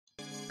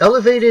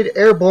Elevated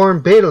airborne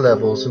beta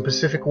levels in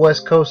Pacific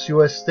West Coast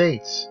U.S.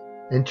 states,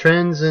 and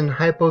trends in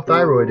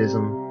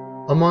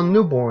hypothyroidism among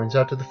newborns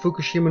after the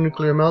Fukushima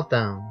nuclear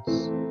meltdowns.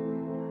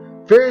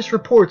 Various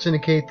reports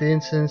indicate the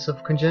incidence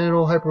of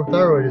congenital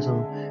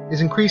hypothyroidism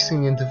is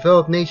increasing in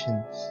developed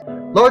nations.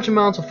 Large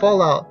amounts of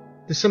fallout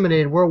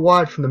disseminated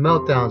worldwide from the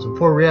meltdowns in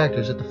 4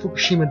 reactors at the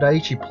Fukushima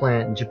Daiichi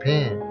plant in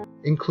Japan,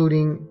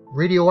 including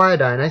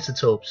radioiodine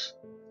isotopes,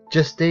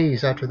 just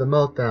days after the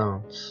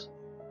meltdowns.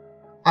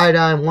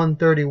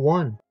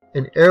 Iodine-131,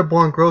 an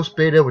airborne gross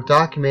beta was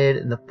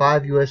documented in the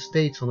 5 U.S.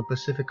 states on the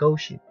Pacific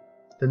Ocean.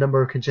 The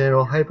number of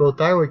congenital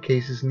hypothyroid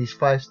cases in these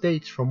 5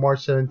 states from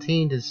March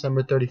 17 to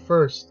December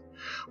 31st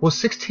was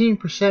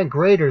 16%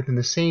 greater than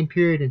the same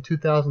period in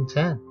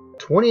 2010.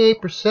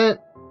 28%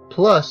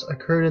 plus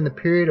occurred in the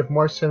period of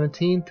March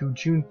 17 through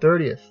June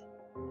 30th.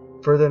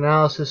 Further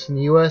analysis in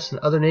the U.S. and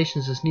other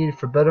nations is needed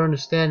for better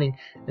understanding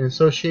and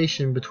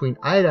association between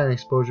iodine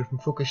exposure from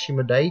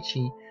Fukushima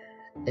Daiichi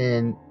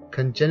and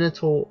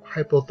congenital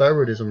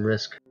hypothyroidism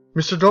risk.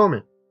 Mr.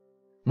 Dorman.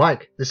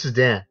 Mike, this is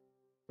Dan.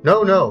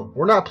 No,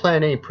 we're not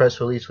planning any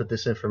press release with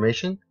this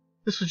information.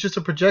 This was just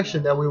a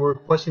projection that we were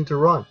requesting to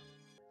run.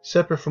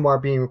 Separate from our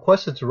being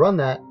requested to run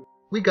that,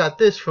 we got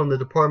this from the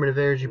Department of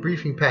Energy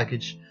briefing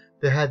package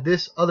that had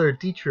this other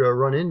detail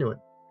run into it.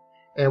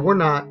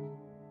 And I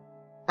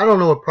don't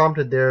know what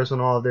prompted theirs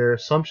and all their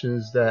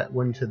assumptions that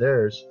went into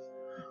theirs,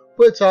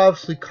 but it's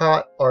obviously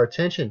caught our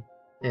attention,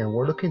 and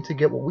we're looking to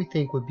get what we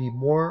think would be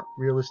more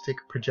realistic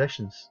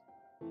projections.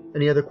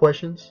 Any other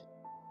questions?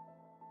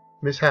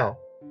 Ms. Howe.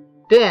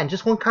 Dan,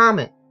 just one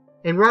comment.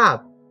 And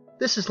Rob,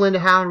 this is Linda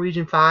Howe in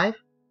Region 5.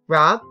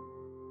 Rob,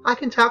 I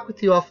can talk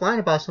with you offline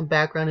about some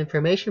background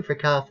information for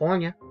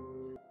California.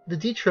 The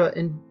DTRA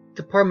and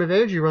Department of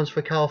Energy runs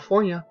for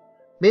California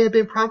may have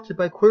been prompted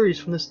by queries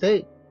from the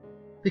state,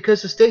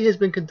 because the state has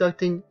been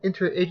conducting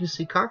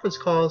interagency conference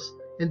calls,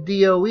 and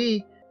DOE,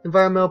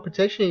 Environmental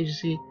Protection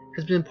Agency,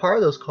 has been part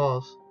of those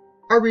calls.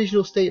 Our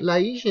regional state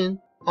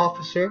liaison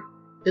officer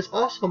is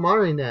also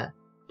monitoring that,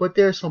 but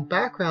there's some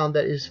background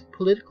that is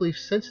politically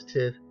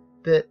sensitive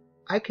that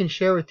I can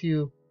share with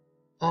you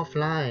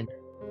offline.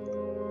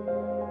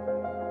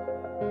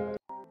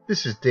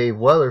 This is Dave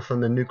Weller from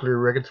the Nuclear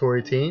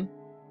Regulatory Team.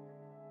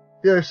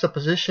 The other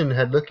supposition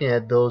had looking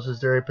at those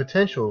as there a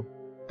potential,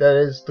 that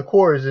is, the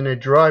core is in a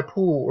dry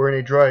pool or in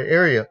a dry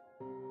area.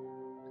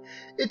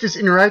 It is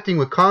interacting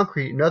with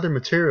concrete and other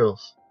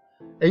materials,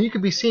 and you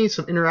could be seeing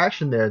some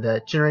interaction there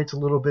that generates a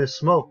little bit of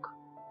smoke.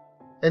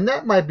 And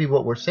that might be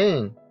what we're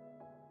saying,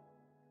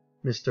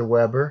 Mr.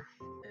 Weber.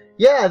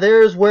 Yeah,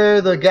 there's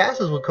where the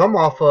gases would come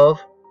off of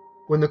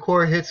when the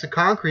core hits the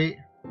concrete.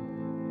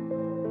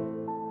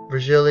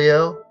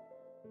 Virgilio.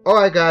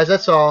 Alright guys,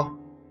 that's all.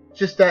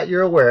 Just that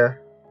you're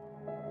aware.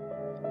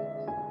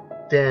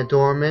 Dan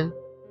Dorman.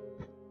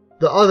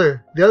 The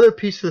other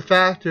piece of the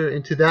factor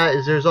into that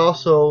is there's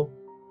also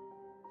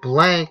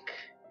blank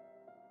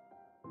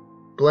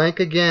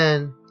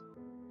again,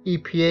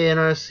 EPA,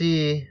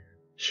 NRC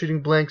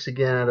shooting blanks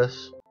again at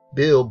us.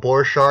 Bill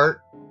Borchardt.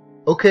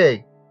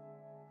 Okay,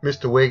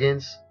 Mr.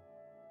 Wiggins.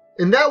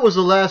 And that was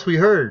the last we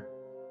heard.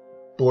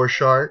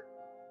 Borchardt.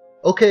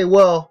 Okay,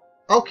 well,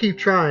 I'll keep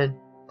trying.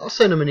 I'll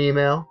send him an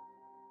email.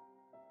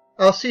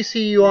 I'll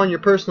CC you on your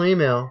personal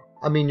email.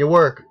 I mean your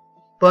work,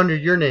 but under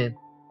your name.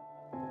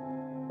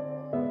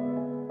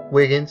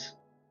 Wiggins.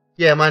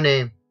 Yeah, my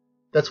name.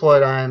 That's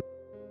what I'm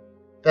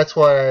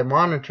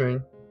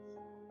monitoring.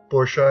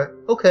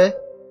 Borchardt. Okay.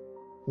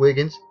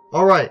 Wiggins.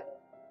 Alright.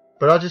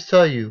 But I'll just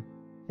tell you,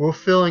 we're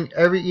filling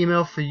every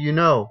email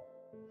for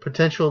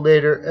potential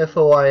later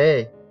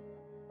FOIA.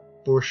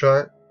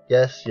 Borchardt.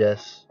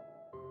 Yes.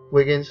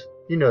 Wiggins.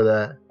 You know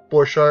that.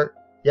 Borchardt.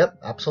 Yep,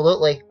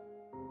 absolutely.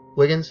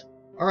 Wiggins.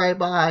 Alright,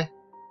 bye.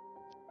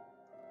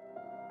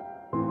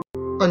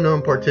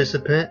 Unknown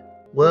participant.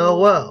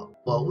 Well.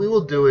 What we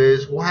will do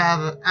is, we'll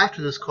have,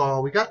 after this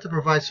call, we got to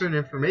provide certain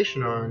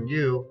information on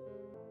you.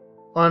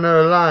 On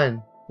our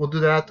line. We'll do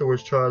that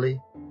afterwards,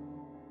 Charlie.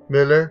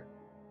 Miller.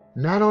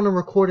 Not on a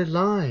recorded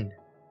line.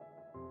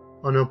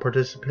 Unknown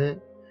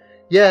participant.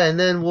 Yeah, and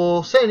then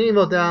we'll send an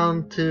email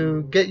down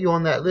to get you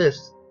on that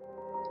list.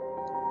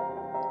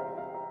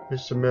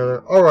 Mr.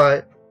 Miller.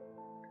 Alright.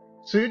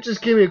 So you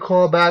just give me a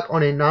call back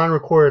on a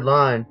non-recorded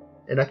line,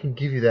 and I can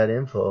give you that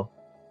info.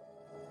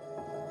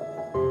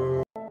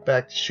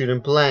 Back to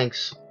shooting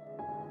blanks.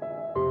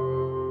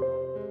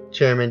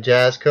 Chairman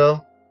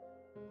Jasko.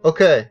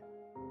 Okay.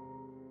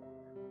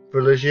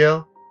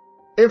 Virgilio.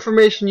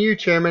 Information to you,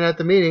 Chairman, at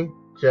the meeting.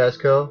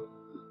 Jasko.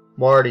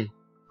 Marty.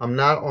 I'm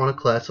not on a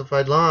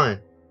classified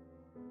line.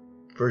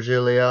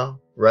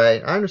 Virgilio.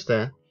 Right, I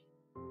understand.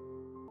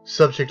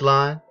 Subject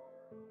line.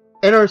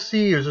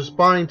 NRC is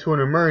responding to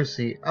an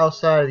emergency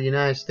outside of the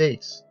United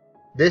States.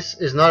 This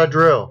is not a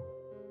drill.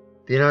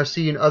 The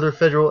NRC and other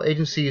federal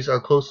agencies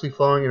are closely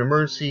following an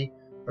emergency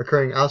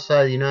occurring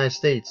outside the United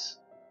States.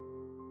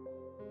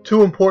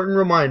 2 important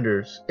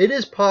reminders. It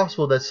is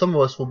possible that some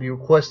of us will be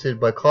requested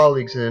by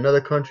colleagues in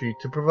another country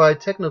to provide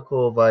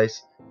technical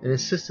advice and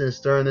assistance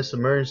during this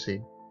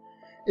emergency.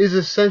 It is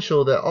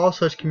essential that all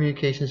such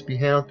communications be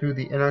handled through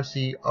the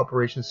NRC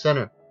Operations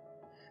Center.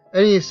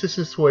 Any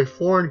assistance to a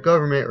foreign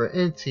government or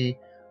entity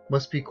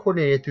must be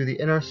coordinated through the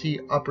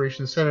NRC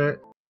Operations Center.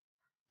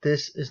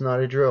 This is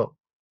not a drill.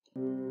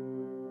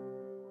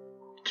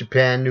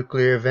 Japan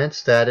nuclear event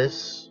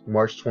status,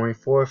 March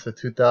 24th of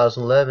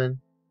 2011.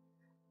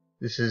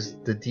 This is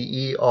the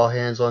DE All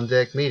Hands on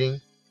Deck meeting.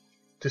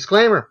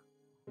 Disclaimer.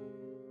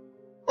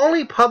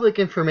 Only public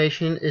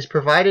information is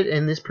provided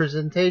in this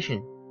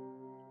presentation.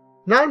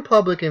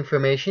 Non-public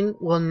information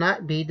will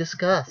not be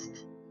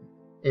discussed.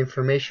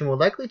 Information will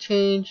likely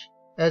change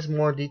as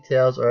more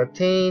details are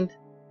obtained.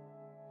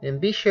 And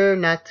be sure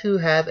not to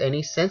have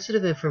any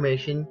sensitive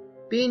information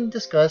being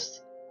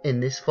discussed in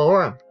this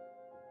forum.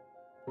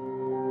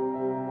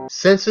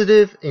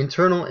 Sensitive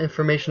internal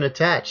information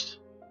attached.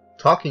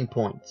 Talking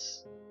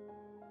points.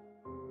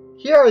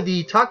 Here are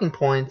the talking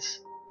points.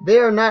 They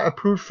are not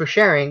approved for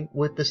sharing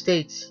with the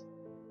states,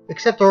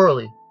 except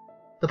orally.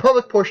 The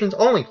public portions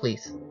only,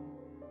 please.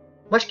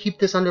 Must keep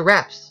this under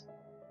wraps.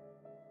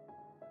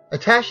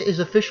 Attached is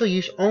official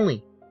use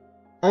only.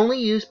 Only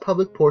use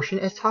public portion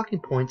as talking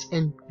points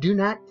and do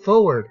not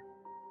forward.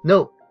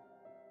 Note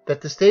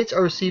that the states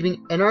are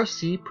receiving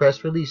NRC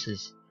press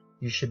releases.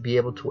 You should be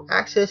able to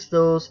access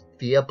those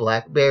via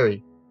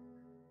BlackBerry.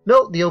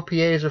 Note the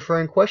OPA is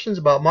referring questions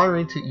about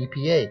monitoring to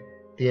EPA.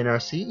 The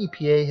NRC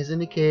EPA has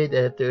indicated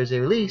that if there is a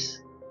release,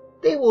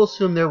 they will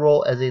assume their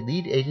role as a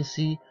lead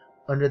agency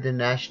under the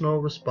National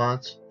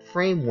Response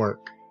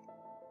Framework.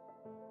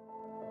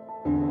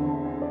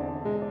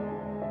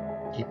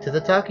 Keep to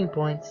the talking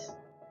points.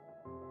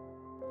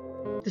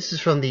 This is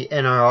from the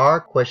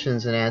NRR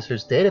Questions and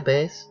Answers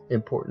database.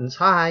 Importance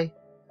high.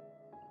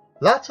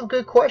 Lots of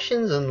good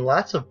questions and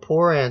lots of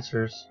poor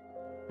answers.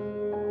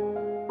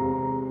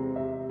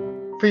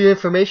 For your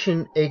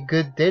information, a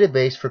good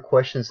database for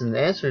questions and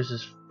answers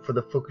is for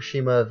the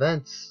Fukushima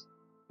events.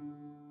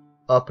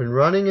 Up and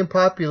running and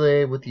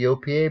populated with the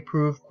OPA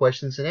approved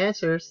questions and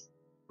answers.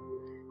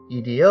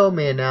 EDO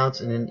may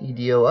announce in an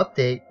EDO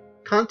update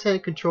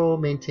content control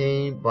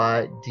maintained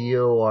by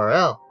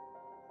DORL.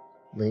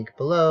 Link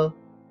below.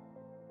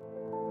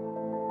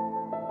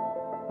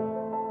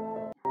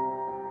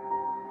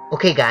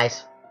 Okay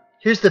guys,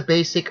 here's the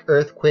basic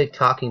earthquake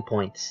talking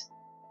points.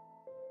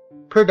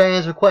 Per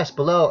Diane's request,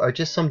 below are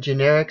just some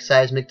generic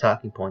seismic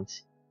talking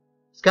points.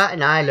 Scott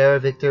and I, Lara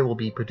Victor, will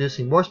be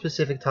producing more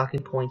specific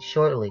talking points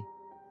shortly.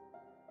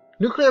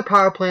 Nuclear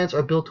power plants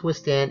are built to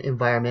withstand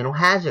environmental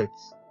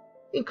hazards,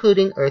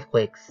 including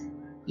earthquakes.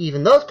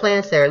 Even those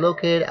plants that are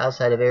located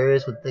outside of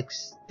areas with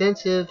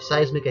extensive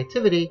seismic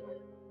activity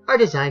are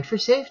designed for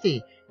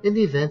safety in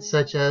the events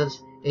such as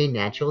a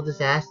natural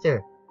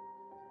disaster.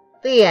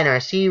 The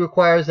NRC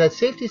requires that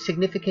safety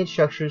significant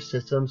structures,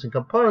 systems, and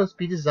components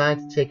be designed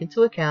to take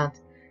into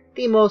account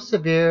the most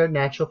severe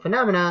natural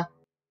phenomena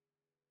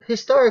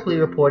historically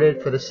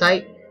reported for the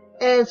site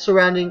and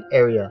surrounding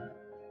area.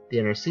 The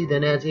NRC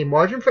then adds a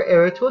margin for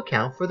error to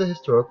account for the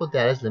historical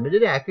data's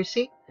limited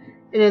accuracy,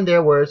 and in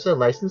their words, the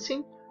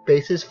licensing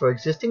basis for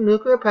existing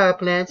nuclear power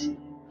plants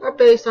are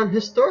based on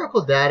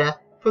historical data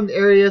from the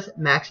area's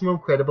maximum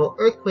credible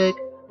earthquake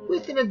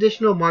with an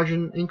additional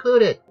margin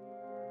included.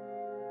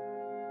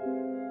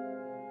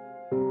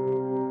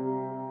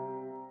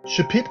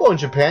 Should people in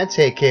Japan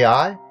take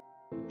KI?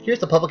 Here's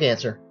the public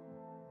answer.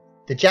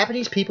 The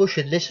Japanese people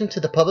should listen to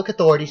the public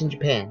authorities in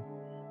Japan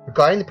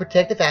regarding the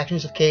protective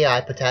actions of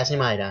KI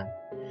potassium iodine.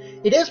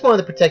 It is one of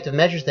the protective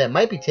measures that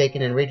might be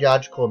taken in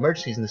radiological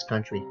emergencies in this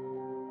country.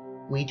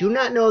 We do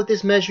not know if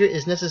this measure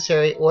is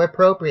necessary or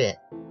appropriate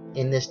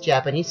in this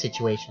Japanese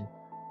situation.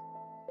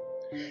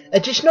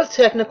 Additional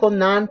technical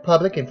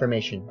non-public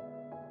information.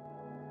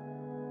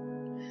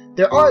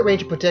 There are a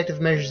range of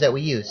protective measures that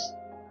we use.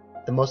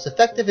 The most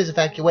effective is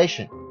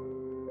evacuation.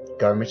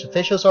 Government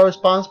officials are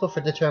responsible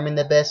for determining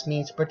the best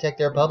means to protect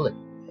their public.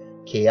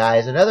 KI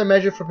is another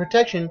measure for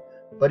protection,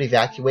 but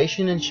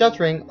evacuation and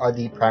sheltering are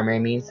the primary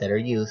means that are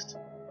used.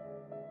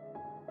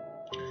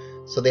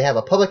 So they have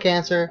a public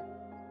answer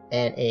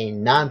and a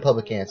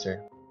non-public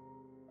answer.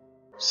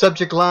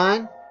 Subject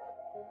line: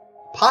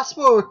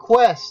 possible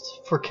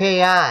request for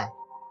KI.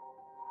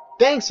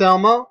 Thanks,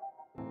 Elmo.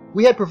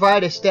 We had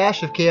provided a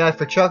stash of KI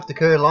for Chuck to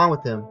carry along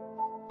with him,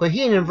 but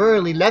he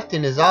inadvertently left it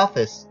in his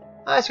office.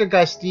 I asked our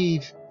guy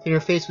Steve to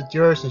interface with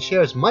yours and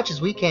share as much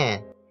as we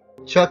can.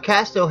 Chuck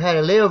Casto had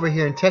a layover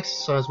here in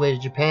Texas on his way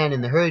to Japan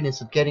in the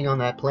hurriedness of getting on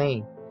that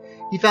plane.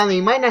 He found that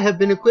he might not have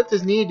been equipped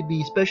as needed to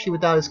be, especially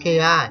without his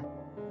KI.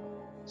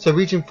 So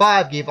Region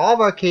 5 gave all of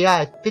our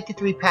KI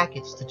 53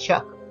 packets to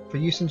Chuck for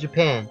use in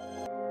Japan.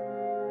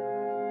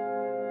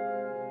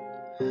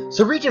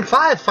 So Region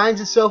 5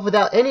 finds itself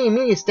without any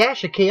immediate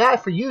stash of KI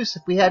for use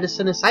if we had to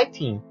send a site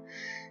team.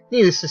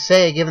 Needless to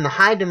say, given the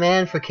high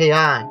demand for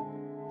KI,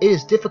 it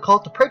is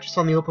difficult to purchase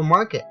on the open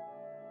market.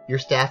 Your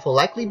staff will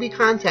likely be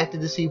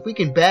contacted to see if we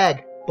can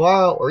bag,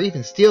 borrow, or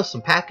even steal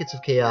some packets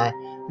of KI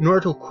in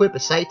order to equip a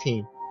site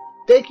team.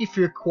 Thank you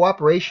for your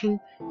cooperation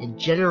and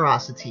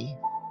generosity.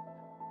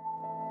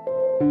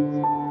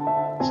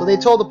 So they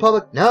told the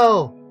public,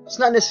 no, it's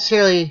not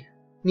necessarily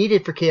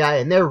needed for KI,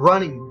 and they're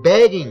running,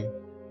 begging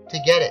to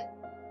get it.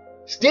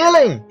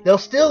 Stealing! They'll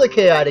steal the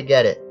KI to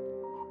get it.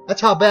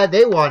 That's how bad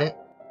they want it.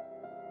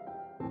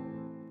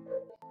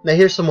 Now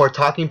here's some more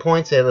talking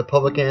points. They have a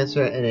public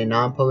answer and a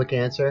non-public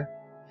answer.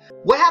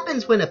 What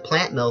happens when a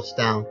plant melts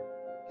down?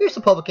 Here's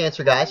the public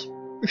answer, guys.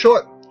 In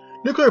short,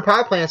 nuclear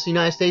power plants in the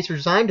United States are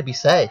designed to be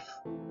safe.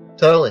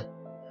 Totally.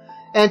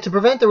 And to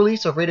prevent the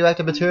release of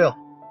radioactive material.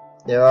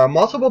 There are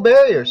multiple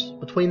barriers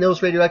between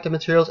those radioactive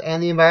materials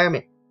and the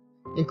environment,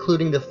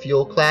 including the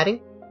fuel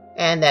cladding,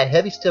 and that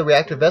heavy steel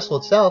reactor vessel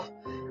itself,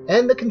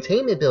 and the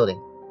containment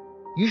building.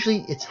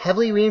 Usually it's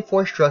heavily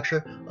reinforced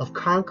structure of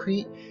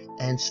concrete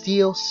and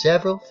steel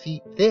several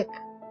feet thick.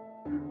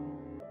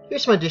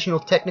 Here's some additional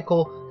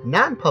technical,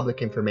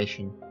 non-public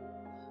information.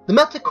 The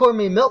melted core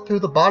may melt through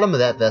the bottom of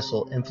that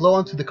vessel and flow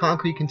onto the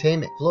concrete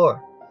containment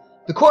floor.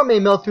 The core may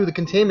melt through the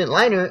containment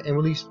liner and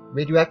release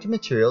radioactive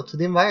material to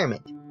the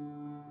environment.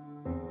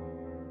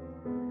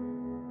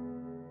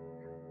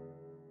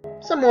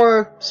 Some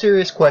more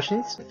serious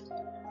questions.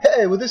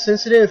 Hey, will this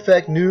incident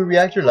affect new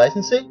reactor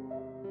licensing?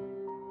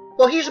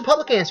 Well, here's a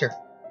public answer.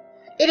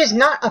 It is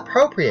not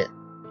appropriate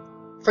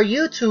for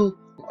you to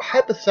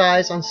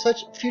hypothesize on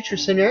such future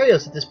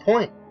scenarios at this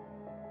point.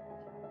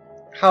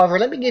 However,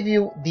 let me give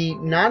you the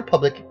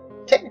non-public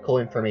technical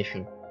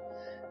information.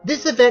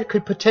 This event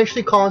could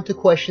potentially call into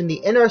question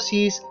the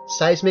NRC's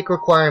seismic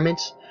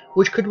requirements,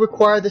 which could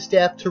require the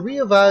staff to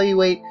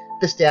reevaluate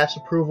the staff's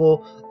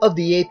approval of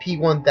the AP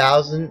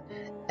 1000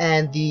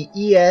 and the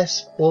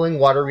ES boiling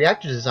water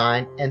reactor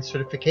design and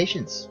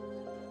certifications.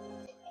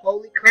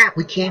 Holy crap,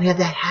 we can't have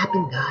that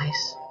happen,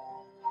 guys.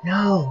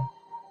 No.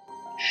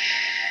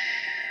 Shh.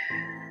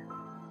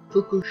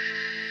 Fukushima.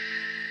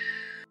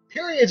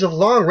 Periods of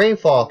long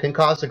rainfall can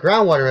cause the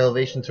groundwater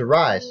elevation to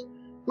rise,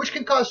 which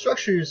can cause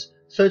structures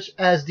such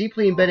as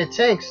deeply embedded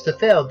tanks to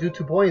fail due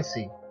to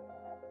buoyancy.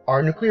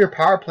 Are nuclear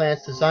power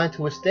plants designed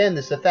to withstand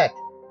this effect?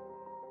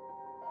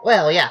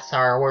 Well, yes,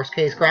 our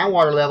worst-case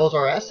groundwater levels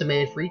are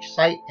estimated for each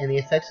site, and the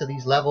effects of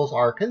these levels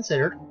are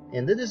considered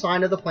in the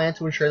design of the plant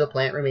to ensure the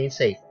plant remains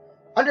safe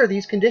under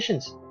these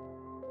conditions.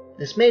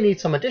 This may need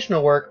some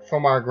additional work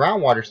from our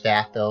groundwater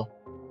staff, though.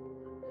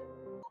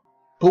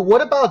 But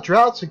what about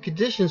droughts and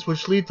conditions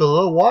which lead to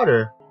low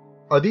water?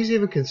 Are these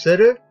even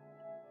considered?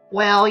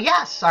 Well,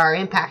 yes, our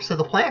impacts to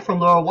the plant from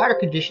lower water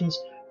conditions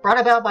brought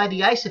about by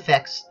the ice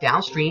effects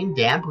downstream,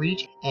 dam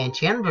breach, and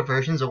channel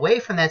diversions away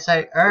from that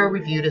site are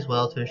reviewed as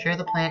well to ensure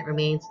the plant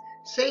remains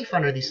safe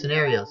under these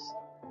scenarios.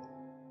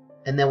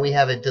 And then we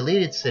have a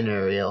deleted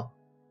scenario.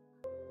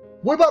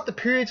 What about the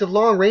periods of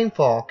long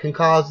rainfall can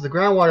cause the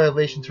groundwater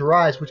elevation to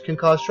rise, which can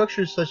cause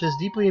structures such as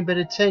deeply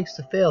embedded tanks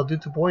to fail due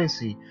to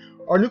buoyancy?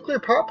 Are nuclear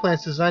power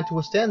plants designed to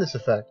withstand this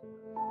effect?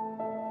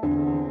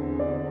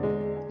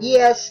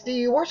 Yes,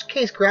 the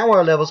worst-case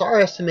groundwater levels are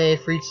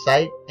estimated for each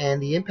site,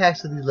 and the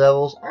impacts of these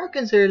levels are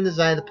considered in the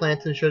design of the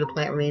plant to ensure the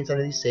plant remains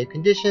under these safe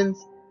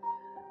conditions.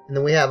 And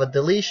then we have a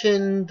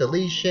deletion.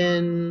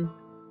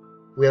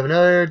 We have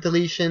another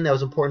deletion that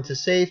was important to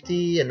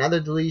safety, another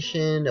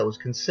deletion that was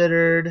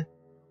considered,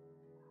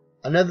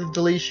 another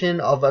deletion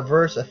of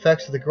adverse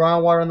effects of the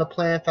groundwater on the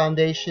plant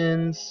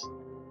foundations,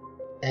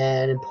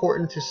 and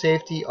important to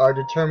safety are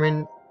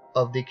determined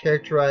of the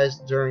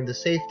characterized during the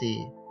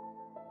safety.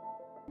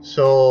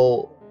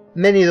 So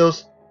many of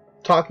those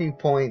talking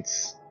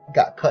points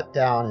got cut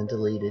down and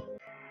deleted.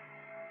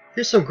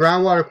 Here's some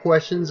groundwater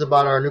questions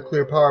about our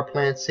nuclear power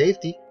plant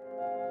safety.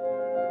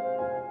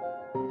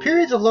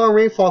 Periods of long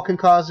rainfall can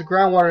cause the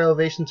groundwater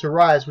elevation to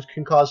rise, which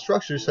can cause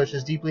structures such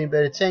as deeply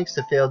embedded tanks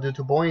to fail due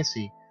to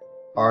buoyancy.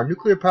 Are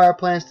nuclear power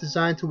plants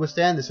designed to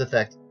withstand this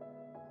effect?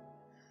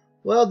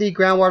 Well, the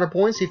groundwater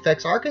buoyancy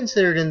effects are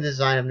considered in the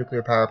design of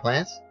nuclear power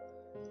plants.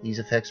 These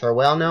effects are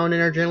well known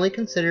and are generally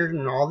considered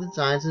in all the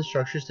designs and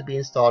structures to be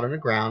installed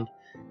underground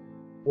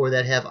or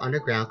that have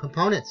underground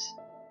components.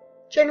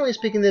 Generally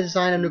speaking, the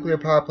design of nuclear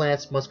power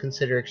plants must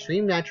consider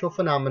extreme natural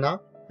phenomena,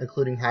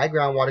 including high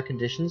groundwater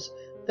conditions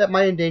that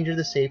might endanger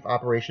the safe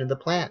operation of the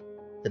plant.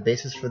 The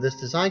basis for this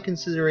design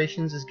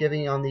considerations is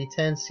given on the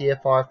 10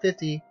 CFR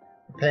 50,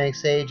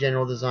 Appendix A,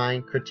 General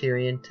Design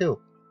Criterion 2.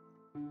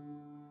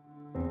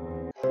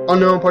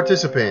 Unknown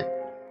participant.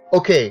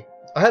 Okay,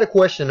 I had a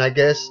question. I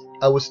guess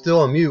I was still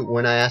on mute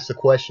when I asked the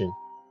question.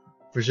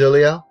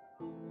 Virgilio?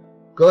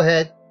 Go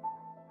ahead.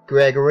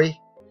 Gregory?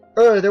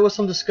 Earlier there was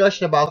some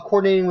discussion about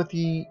coordinating with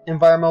the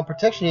Environmental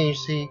Protection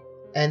Agency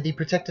and the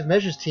Protective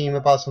Measures team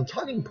about some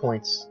talking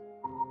points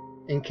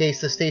in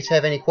case the states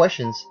have any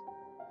questions.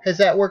 Has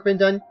that work been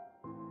done?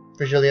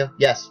 Virgilio?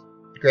 Yes.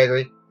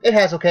 Gregory? It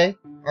has, okay.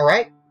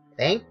 Alright.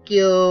 Thank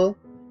you.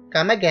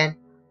 Come again.